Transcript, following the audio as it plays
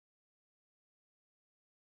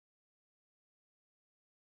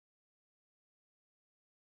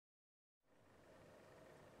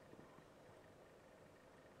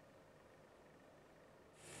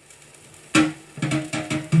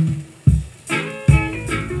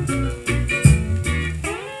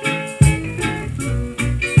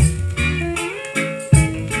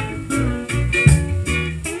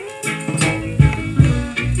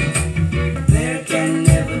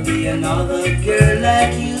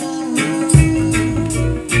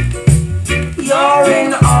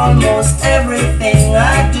almost everything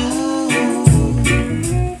I do.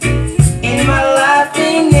 In my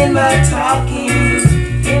laughing, in my talking,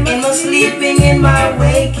 in my sleeping, in my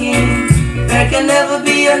waking, there can never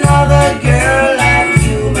be another girl like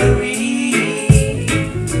you, Marie.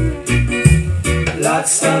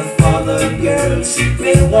 Lots of other girls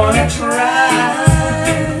may wanna try,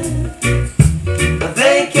 but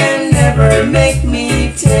they can never make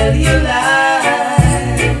me tell you lies.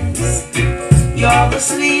 You're the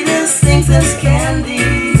sweetest thing since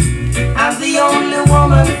candy. I'm the only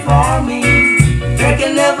woman for me. There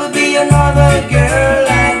can never be another girl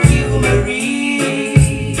like you,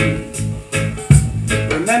 Marie.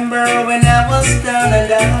 Remember when I was down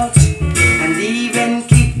and out and even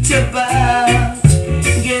kicked about?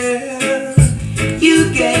 Girl, you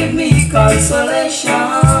gave me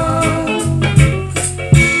consolation.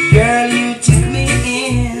 Girl, you took me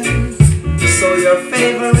in, so your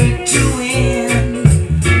favorite to win.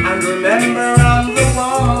 And remember, I'm the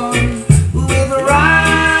one with rising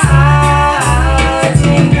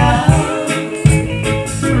now.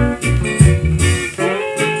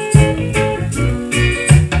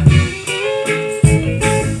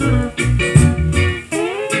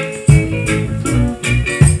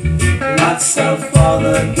 Lots of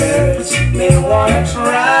other girls may wanna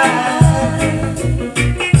try,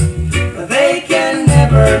 but they can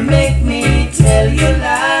never make me